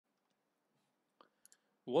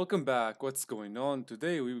Welcome back. What's going on?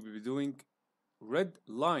 Today we will be doing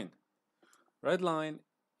RedLine. RedLine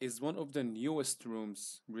is one of the newest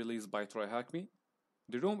rooms released by TryHackMe.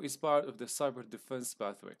 The room is part of the cyber defense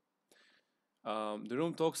pathway. The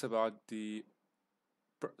room talks about the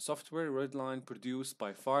software RedLine produced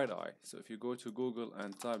by FireEye. So if you go to Google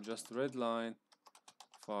and type just RedLine,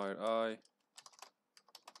 FireEye.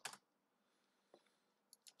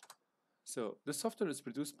 So the software is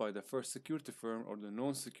produced by the first security firm or the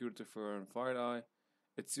known security firm FireEye.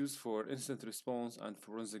 It's used for incident response and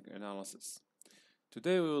forensic analysis.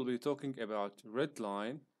 Today we will be talking about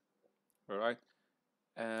RedLine, alright,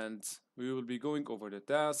 and we will be going over the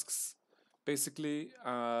tasks. Basically,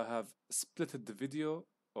 I have splitted the video,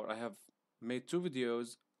 or I have made two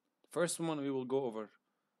videos. First one we will go over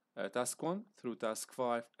task 1 through task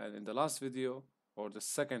 5, and in the last video, or the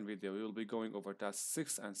second video, we will be going over task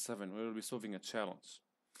 6 and 7. We will be solving a challenge.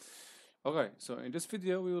 Okay, so in this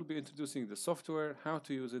video, we will be introducing the software, how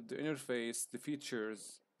to use it, the interface, the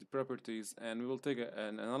features, the properties, and we will take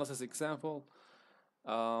an analysis example.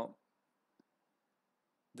 The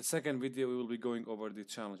second video, we will be going over the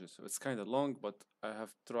challenges. So it's kind of long, but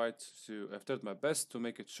I've tried my best to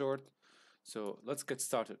make it short. So let's get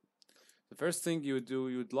started. The first thing you would do,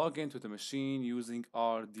 you would log into the machine using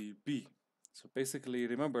RDB. So basically,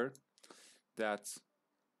 remember that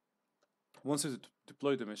once you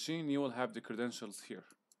deploy the machine, you will have the credentials here.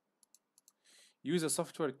 Use a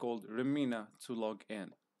software called Remina to log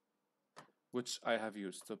in, which I have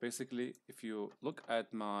used. So basically, if you look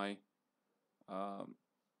at my, let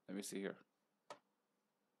me see here.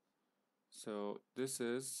 So this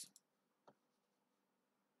is,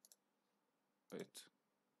 wait.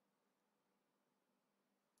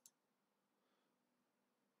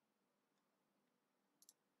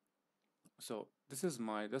 So this is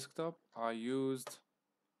my desktop. I used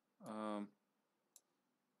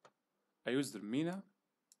Remina,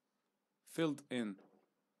 filled in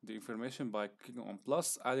the information by clicking on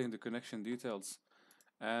plus, adding the connection details,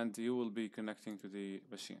 and you will be connecting to the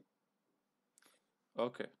machine.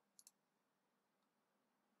 Okay.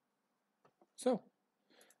 So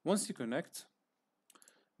once you connect,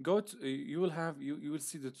 you will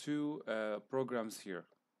see the two programs here.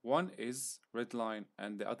 One is RedLine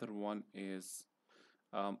and the other one is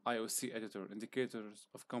IOC editor, indicators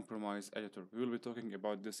of compromise editor. We will be talking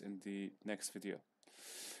about this in the next video.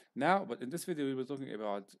 Now, but in this video, we will be talking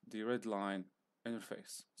about the RedLine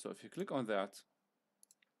interface. So if you click on that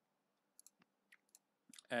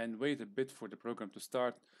and wait a bit for the program to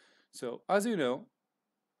start. So as you know,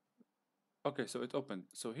 okay, so it opened.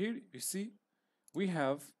 So here you see we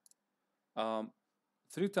have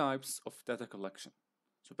three types of data collection.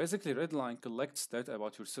 So basically, RedLine collects data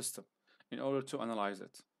about your system in order to analyze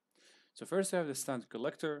it. So first you have the standard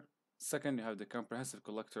collector, second you have the comprehensive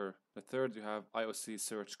collector, the third you have IOC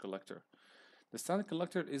search collector. The standard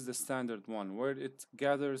collector is the standard one where it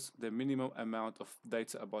gathers the minimum amount of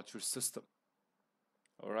data about your system.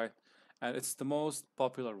 Alright, and it's the most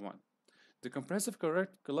popular one. The comprehensive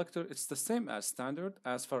collector, it's the same as standard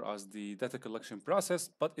as far as the data collection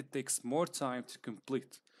process, but it takes more time to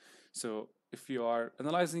complete. So if you are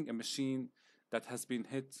analyzing a machine that has been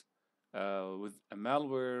hit with a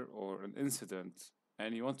malware or an incident,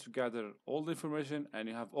 and you want to gather all the information and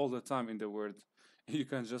you have all the time in the world, you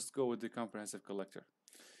can just go with the comprehensive collector.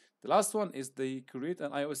 The last one is the create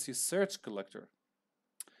an IOC search collector,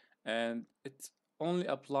 and it only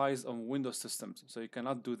applies on Windows systems, so you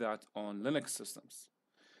cannot do that on Linux systems.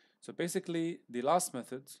 So basically, the last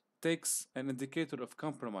method takes an indicators of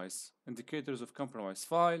compromise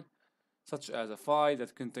file, such as a file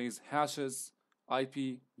that contains hashes,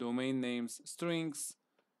 IP, domain names, strings,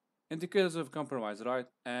 indicators of compromise, right?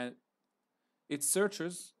 And it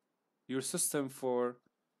searches your system for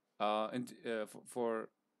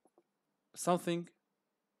something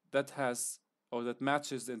that has or that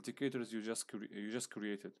matches the indicators you just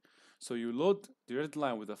created. So you load the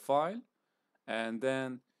RedLine with a file, and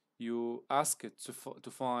then you ask it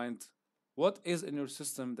to find what is in your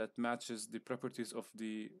system that matches the properties of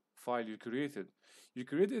the file you created. You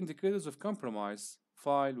create indicators of compromise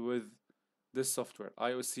file with this software,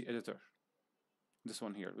 IOC editor. This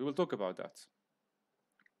one here. We will talk about that.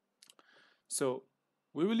 So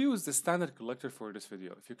we will use the standard collector for this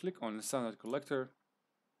video. If you click on the standard collector,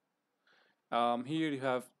 here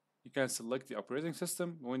you can select the operating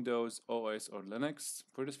system, Windows, OS, or Linux.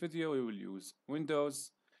 For this video, we will use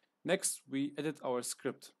Windows. Next, we edit our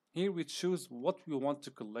script. Here we choose what we want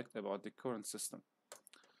to collect about the current system.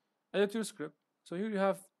 Edit your script. So here you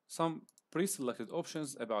have some pre-selected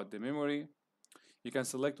options about the memory. You can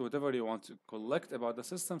select whatever you want to collect about the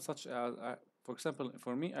system, such as, for example,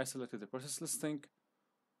 for me, I selected the process listing,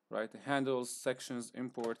 right? The handles, sections,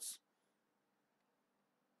 imports.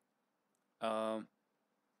 Um,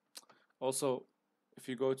 Also, if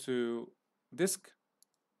you go to disk,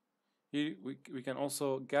 here we can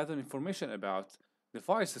also gather information about the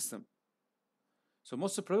file system. So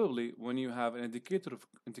most probably, when you have an indicator of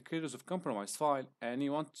indicators of compromised file and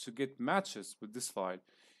you want to get matches with this file,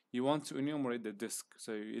 you want to enumerate the disk.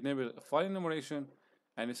 So you enable file enumeration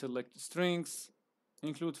and you select strings,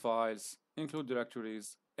 include files, include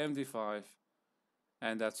directories, MD5,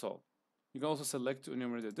 and that's all. You can also select to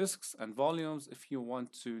enumerate the disks and volumes if you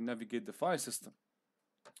want to navigate the file system.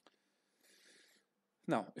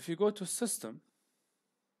 Now, if you go to System,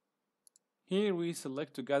 here we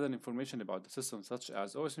select to gather information about the system, such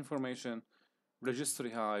as OS information,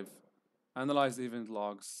 registry hive, analyze the event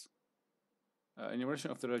logs,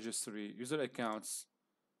 enumeration of the registry, user accounts,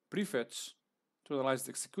 prefetch to analyze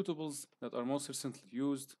the executables that are most recently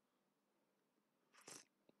used.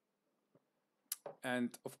 And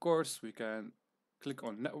of course, we can click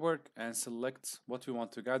on network and select what we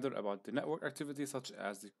want to gather about the network activity, such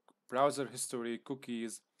as the browser history,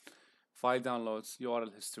 cookies, file downloads,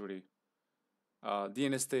 URL history,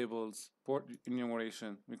 DNS tables, port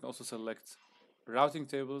enumeration. We can also select routing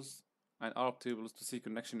tables and ARP tables to see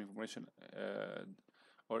connection information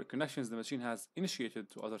or connections the machine has initiated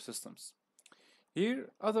to other systems. Here,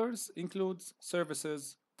 others include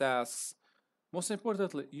services, tasks. Most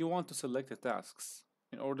importantly, you want to select the tasks.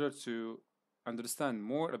 In order to understand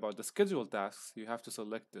more about the scheduled tasks, you have to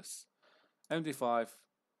select this. MD5,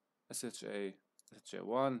 SHA,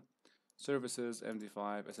 SHA1, services,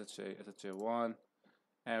 MD5, SHA, SHA1,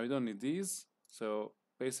 and we don't need these. So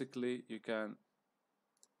basically, you can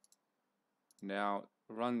now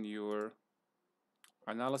run your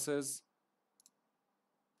analysis.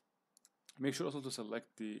 Make sure also to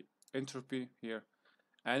select the entropy here,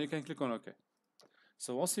 and you can click on OK.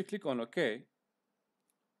 So once you click on OK,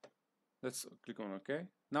 let's click on OK.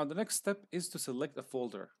 Now the next step is to select a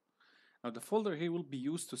folder. Now the folder here will be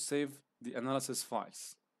used to save the analysis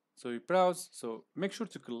files. So you browse, so make sure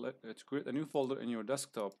to create a new folder in your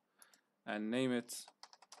desktop and name it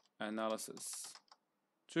analysis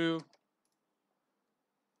 2.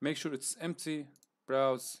 Make sure it's empty,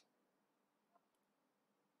 browse.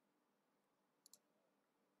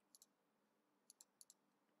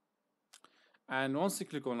 And once you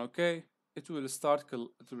click on OK, it will start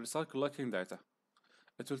collecting data.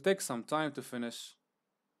 It will take some time to finish.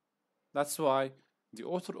 That's why the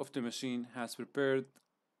author of the machine has prepared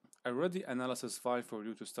a ready analysis file for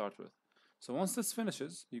you to start with. So once this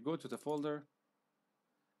finishes, you go to the folder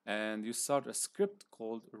and you start a script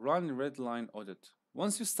called run RedLine audit.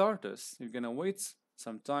 Once you start this, you're gonna wait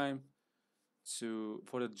some time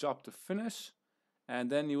for the job to finish, and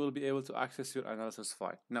then you will be able to access your analysis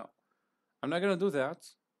file. Now, I'm not gonna do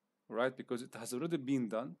that, right, because it has already been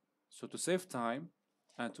done. So to save time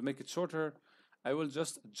and to make it shorter, I will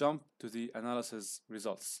just jump to the analysis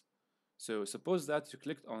results. So suppose that you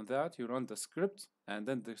clicked on that, you run the script, and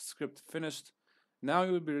then the script finished. Now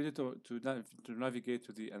you will be ready to navigate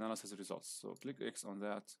to the analysis results. So click X on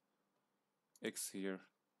that, X here,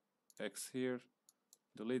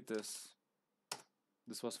 delete this.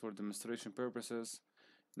 This was for demonstration purposes.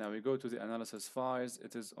 Now we go to the analysis files.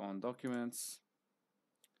 It is on documents,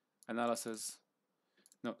 analysis.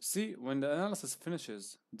 Now see, when the analysis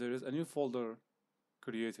finishes, there is a new folder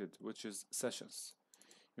created, which is sessions.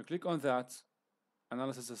 You click on that,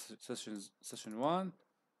 analysis sessions, session 1,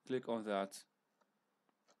 click on that.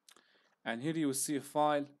 And here you will see a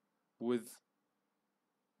file with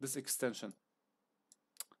this extension,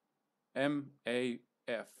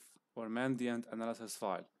 MAF, or Mandiant Analysis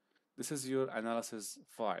File. This is your analysis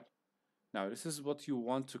file. Now, this is what you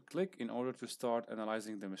want to click in order to start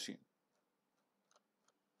analyzing the machine.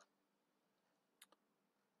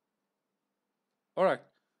 All right,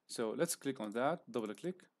 so let's click on that, double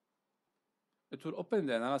click. It will open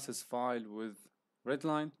the analysis file with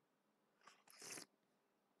RedLine.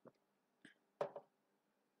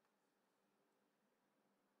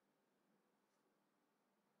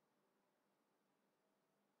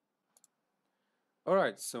 All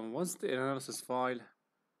right, so once the analysis file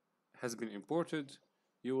has been imported,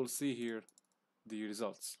 you will see here the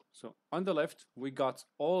results. So on the left, we got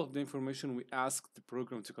all of the information we asked the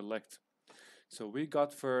program to collect. So we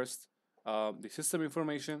got first the system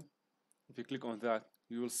information. If you click on that,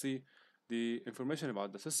 you will see the information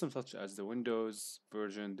about the system, such as the Windows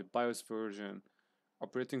version, the BIOS version,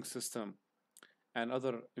 operating system, and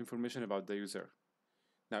other information about the user.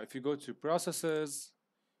 Now, if you go to processes,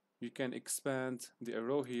 you can expand the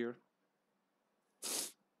arrow here.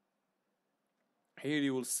 Here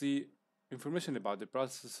you will see information about the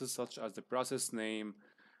processes such as the process name,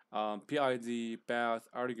 PID, path,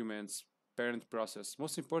 arguments, parent process.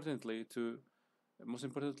 Most importantly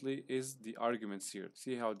is the arguments here.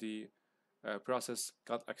 See how the process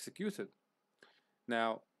got executed.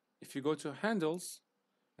 Now, if you go to handles,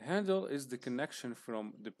 a handle is the connection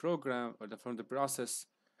from the program or from the process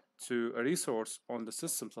to a resource on the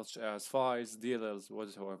system, such as files, DLLs,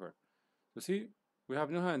 whatsoever. So see, we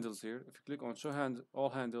have no handles here. If you click on show all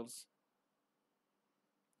handles,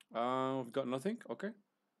 we've got nothing. Okay,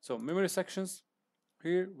 so memory sections.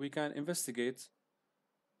 Here we can investigate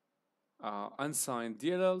unsigned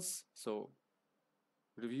DLLs. So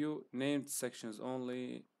review named sections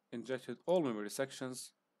only, injected all memory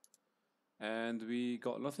sections, and we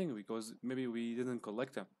got nothing because maybe we didn't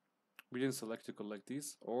collect them. We didn't select to collect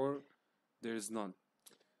these, or there is none.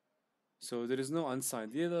 So there is no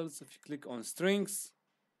unsigned DLLs. If you click on strings,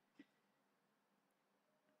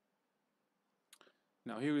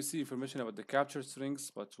 now here we see information about the captured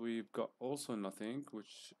strings, but we've got also nothing,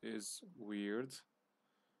 which is weird.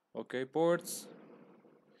 Okay, ports.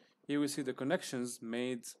 Here we see the connections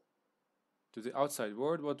made to the outside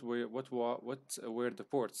world. What were the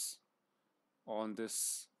ports on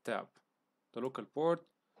this tab? The local port,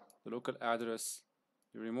 the local address,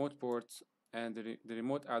 the remote port, and the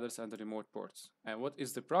remote address and the remote ports. And what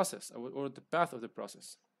is the process or the path of the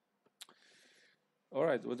process? All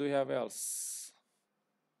right, what do we have else?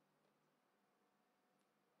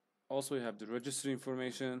 Also, we have the registry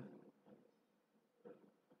information.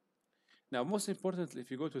 Now, most importantly,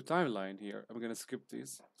 if you go to timeline here, I'm going to skip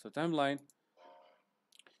this. So timeline,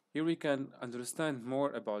 here we can understand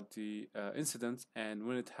more about the incident and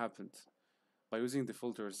when it happened by using the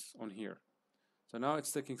filters on here. So now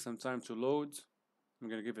it's taking some time to load. I'm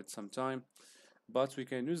going to give it some time, but we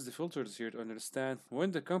can use the filters here to understand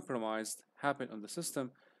when the compromise happened on the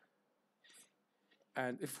system.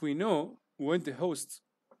 And if we know when the host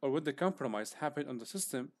or when the compromise happened on the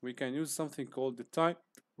system, we can use something called the time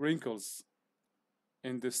wrinkles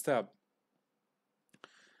in this tab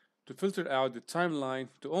to filter out the timeline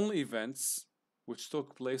to only events which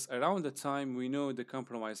took place around the time we know the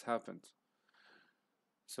compromise happened.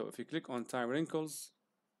 So if you click on time wrinkles,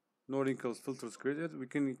 no wrinkles filters created, we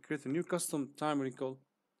can create a new custom time wrinkle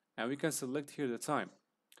and we can select here the time.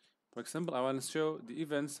 For example, I want to show the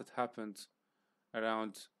events that happened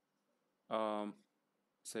around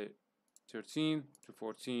say 13 to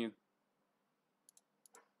 14.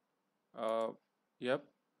 Yep.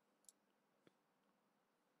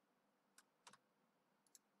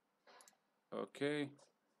 Okay.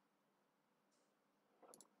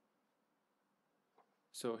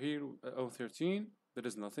 So here on 13, there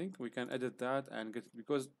is nothing. We can edit that and get,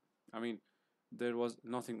 because I mean there was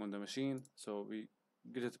nothing on the machine, so we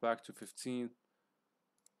get it back to 15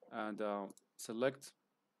 and select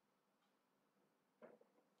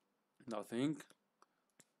nothing,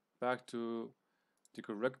 back to the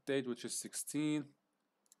correct date, which is 16,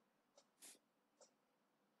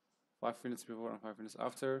 5 minutes before and 5 minutes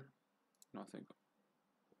after, nothing.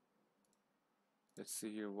 Let's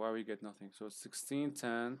see here why we get nothing. So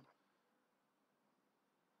 16:10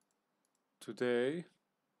 today.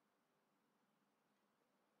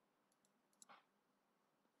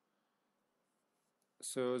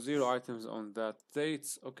 So 0 items on that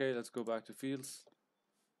date. Okay, let's go back to fields.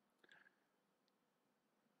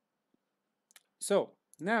 So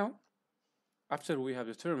now, after we have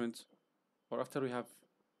determined, or after we have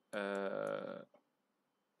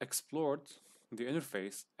explored the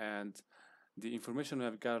interface and the information we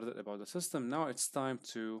have gathered about the system, now it's time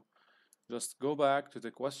to just go back to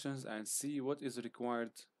the questions and see what is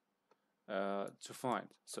required to find.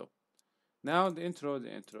 So now the intro,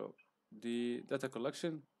 the data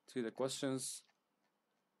collection, see the questions.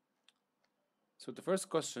 So the first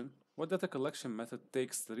question, what data collection method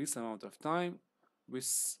takes the least amount of time? We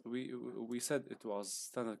said it was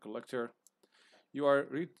standard collector. You are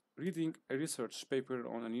reading a research paper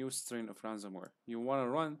on a new strain of ransomware. You want to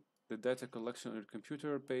run the data collection on your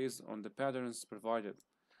computer based on the patterns provided,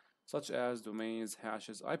 such as domains,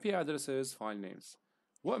 hashes, IP addresses, file names.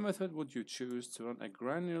 What method would you choose to run a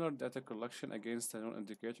granular data collection against the known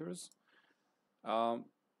indicators?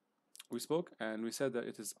 We spoke and we said that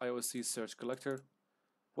it is IOC search collector.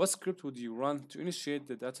 What script would you run to initiate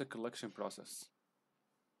the data collection process?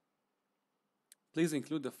 Please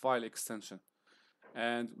include the file extension.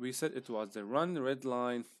 And we said it was the run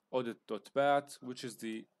redline audit.bat, which is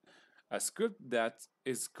a script that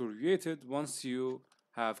is created once you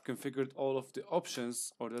have configured all of the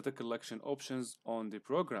options or data collection options on the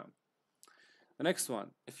program. The next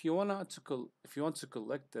one, if you want to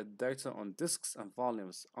collect the data on disks and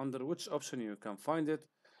volumes, under which option you can find it.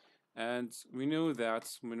 And we know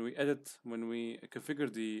that when we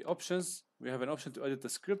configure the options, we have an option to edit the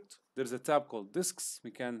script. There's a tab called disks.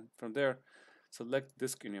 We can from there select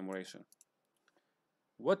disk enumeration.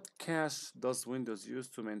 What cache does Windows use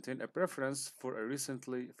to maintain a preference for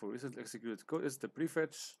recently executed code? Is the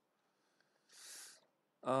prefetch.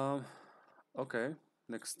 Okay,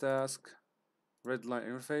 next task, RedLine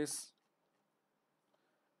interface.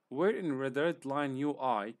 Where in RedLine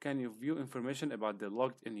UI can you view information about the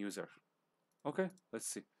logged in user? Okay, let's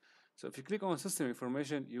see. So if you click on system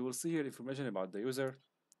information, you will see here information about the user,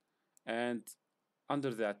 and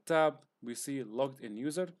under that tab we see logged in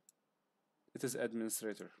user. It is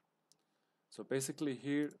administrator. So basically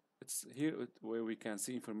here it's where we can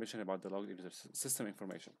see information about the logged in user, system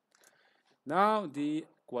information. Now the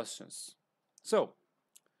questions. So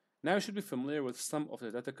now you should be familiar with some of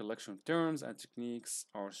the data collection terms and techniques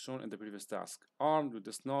are shown in the previous task. Armed with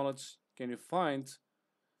this knowledge, can you find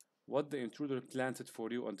what the intruder planted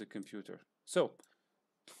for you on the computer? So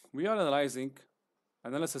we are analyzing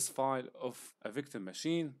analysis file of a victim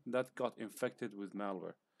machine that got infected with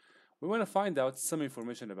malware. We want to find out some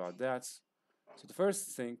information about that. So the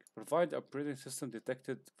first thing, provide the operating system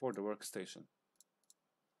detected for the workstation.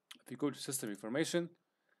 If you go to system information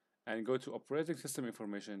and go to operating system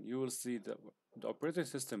information, you will see that the operating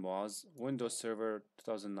system was Windows Server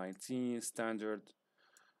 2019 standard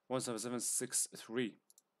 17763,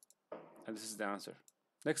 and this is the answer.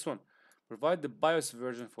 Next one, provide the BIOS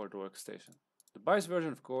version for the workstation. The BIOS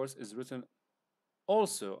version, of course, is written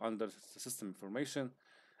also under the system information,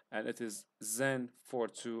 and it is Zen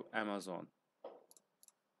 42 Amazon.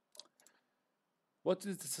 What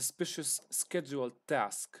is the suspicious scheduled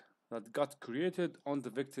task that got created on the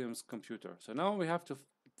victim's computer? So now we have to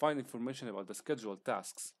find information about the scheduled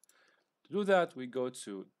tasks. To do that, we go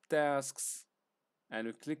to tasks and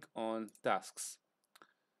we click on tasks.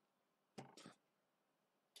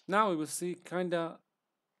 Now we will see kinda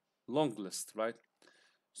long list, right?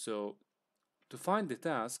 So to find the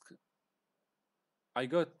task, I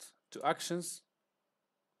got to actions,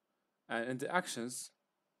 and in the actions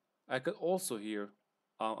I could also hear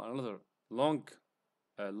another long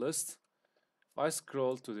list. If I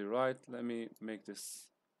scroll to the right, let me make this.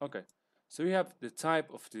 Okay, so we have the type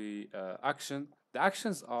of the action. The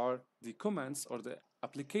actions are the commands or the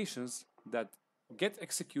applications that get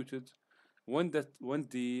executed when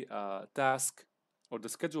the task or the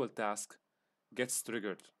scheduled task gets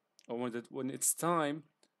triggered, or when its time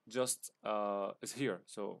just is here.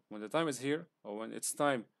 So when the time is here, or when its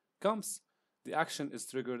time comes, the action is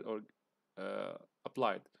triggered or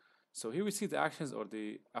applied. So here we see the actions or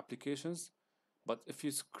the applications, but if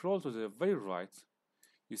you scroll to the very right,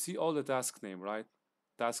 you see all the task name, right?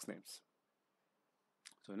 Task names.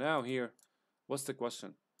 So now here, what's the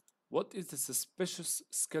question? What is the suspicious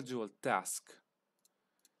scheduled task?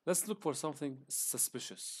 Let's look for something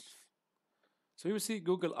suspicious. So you see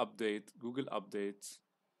Google update,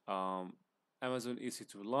 Amazon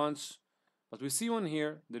EC2 launch, but we see one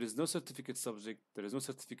here. There is no certificate subject, there is no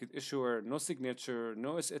certificate issuer, no signature,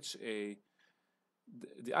 no SHA.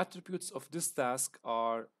 The attributes of this task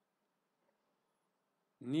are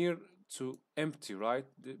near to empty, right?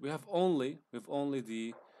 We have only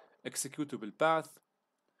the executable path,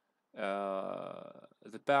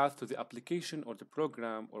 the path to the application or the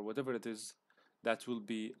program or whatever it is that will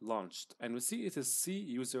be launched. And we see it is C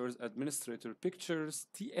users administrator pictures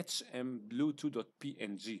THM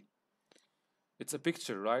blue2.png. It's a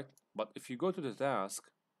picture, right? But if you go to the task,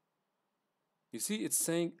 you see it's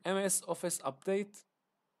saying MS Office update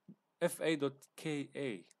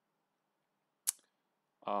fa.ka.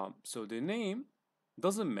 So the name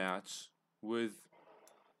doesn't match with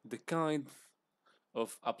the kind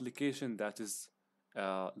of application that is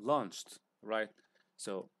launched, right?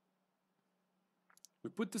 So we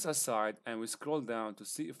put this aside and we scroll down to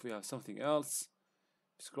see if we have something else.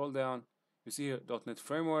 Scroll down, you see here .NET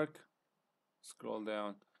Framework. Scroll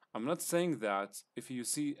down. I'm not saying that if you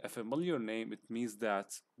see a familiar name, it means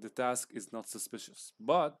that the task is not suspicious,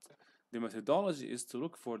 but the methodology is to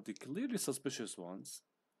look for the clearly suspicious ones,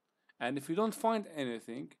 and if you don't find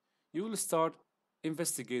anything, you will start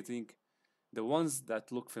investigating the ones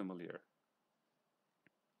that look familiar.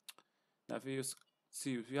 Now if you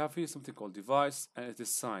see, if you have here something called device and it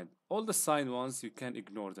is signed, all the signed ones, you can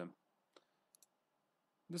ignore them.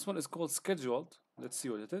 This one is called scheduled. Let's see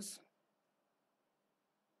what it is.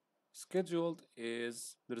 Scheduled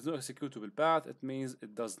is there is no executable path. It means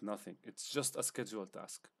it does nothing. It's just a scheduled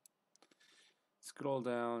task. Scroll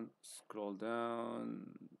down, scroll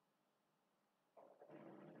down.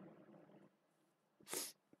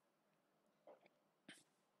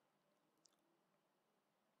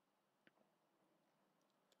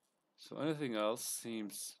 So anything else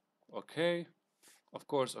seems okay. Of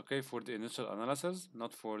course, okay for the initial analysis,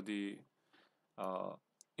 not for the uh,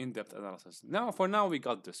 in-depth analysis. Now, for now, we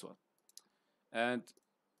got this one. And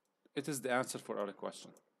it is the answer for our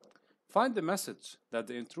question. Find the message that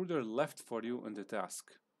the intruder left for you in the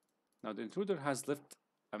task. Now, the intruder has left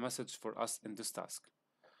a message for us in this task.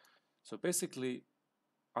 So basically,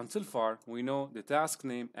 until far, we know the task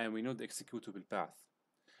name and we know the executable path.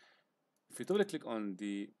 If you double click on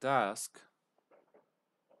the task,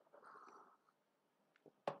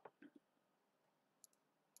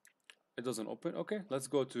 it doesn't open. Okay, let's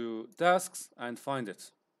go to tasks and find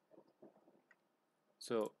it.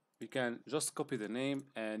 So we can just copy the name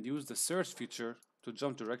and use the search feature to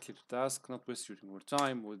jump directly to task, not waste your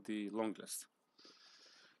time with the long list.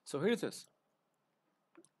 So here it is.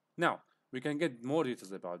 Now we can get more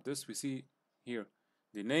details about this. We see here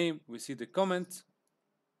the name, we see the comment.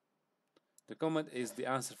 The comment is the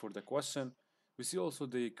answer for the question. We see also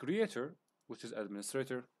the creator, which is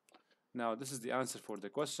administrator. Now this is the answer for the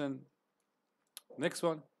question. Next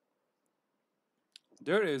one.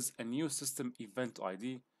 There is a new system event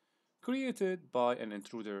ID created by an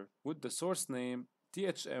intruder with the source name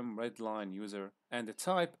THM RedLine user and the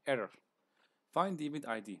type error. Find the event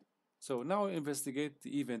ID. So now investigate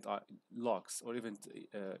the event logs or event,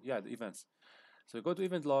 the events. So go to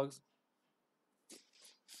event logs.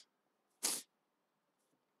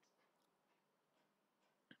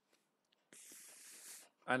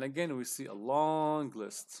 And again, we see a long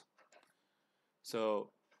list.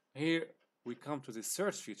 So here we come to the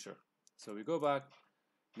search feature. So we go back.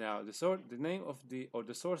 Now the name of the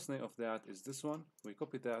source name of that is this one. We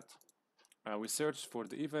copy that. We search for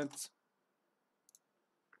the event.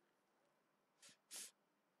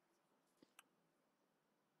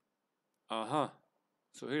 So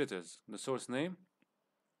here it is, the source name.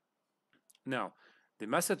 Now the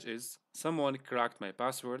message is someone cracked my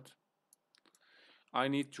password. I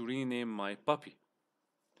need to rename my puppy.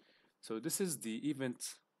 So this is the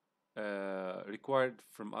event required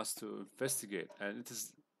from us to investigate, and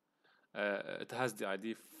it has the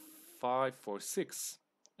ID 546,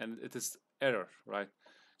 and it is error, right?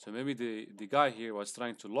 So maybe the guy here was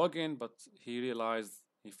trying to log in, but he realized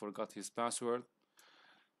he forgot his password.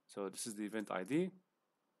 So this is the event ID.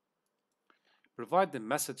 Provide the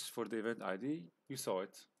message for the event ID. You saw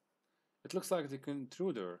it. It looks like the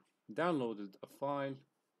intruder downloaded a file.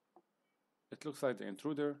 It looks like the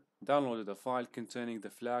intruder downloaded a file containing the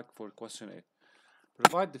flag for question 8.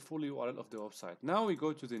 Provide the full URL of the website. Now we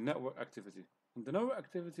go to the network activity. In the network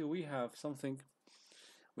activity, we have something.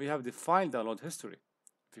 We have the file download history.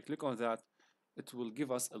 If you click on that, it will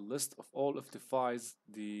give us a list of all of the files,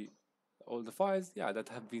 that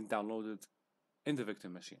have been downloaded in the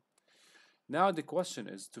victim machine. Now the question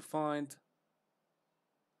is to find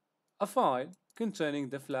a file containing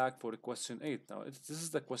the flag for question 8. Now this is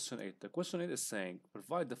the question 8. The question 8 is saying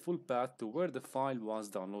provide the full path to where the file was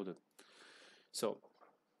downloaded. So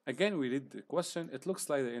again, we read the question. It looks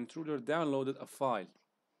like the intruder downloaded a file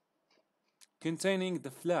containing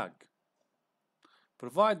the flag.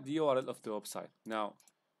 Provide the URL of the website. Now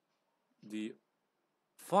the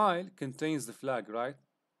file contains the flag, right?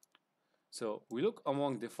 So we look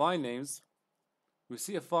among the file names. We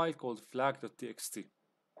see a file called flag.txt.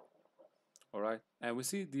 All right, and we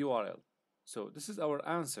see the URL. So this is our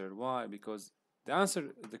answer. Why? Because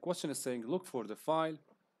the question is saying look for the file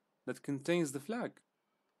that contains the flag.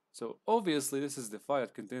 So obviously this is the file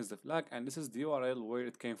that contains the flag, and this is the URL where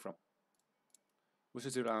it came from, which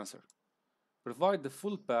is your answer. Provide the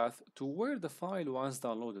full path to where the file was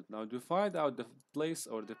downloaded. Now to find out the place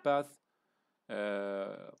or the path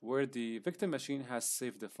where the victim machine has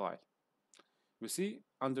saved the file. We see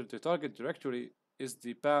under the target directory is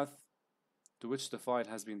the path to which the file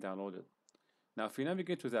has been downloaded. Now if we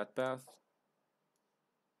navigate to that path,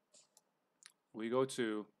 we go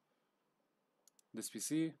to this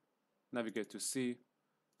PC, navigate to C,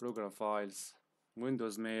 program files,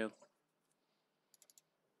 Windows Mail,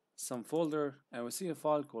 some folder, and we see a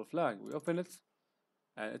file called flag. We open it,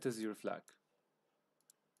 and it is your flag.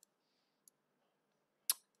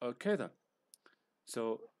 Okay then.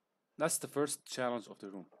 So that's the first challenge of the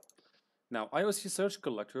room. Now IOC search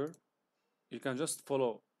collector, you can just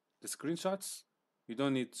follow the screenshots. You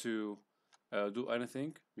don't need to do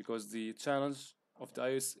anything because the challenge of the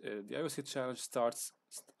iOS hit challenge starts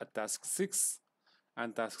at task 6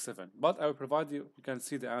 and task 7. But I will provide you, you can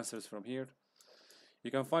see the answers from here.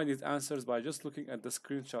 You can find these answers by just looking at the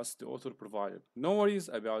screenshots the author provided. No worries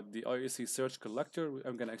about the IOC search collector.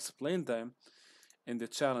 I'm going to explain them in the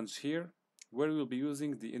challenge here, where we will be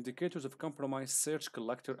using the indicators of compromise search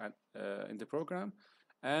collector and, in the program,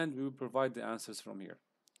 and we will provide the answers from here.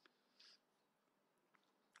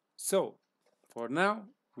 So for now,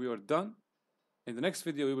 we are done. In the next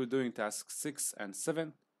video, we will be doing tasks 6 and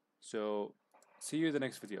 7. So see you in the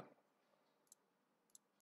next video.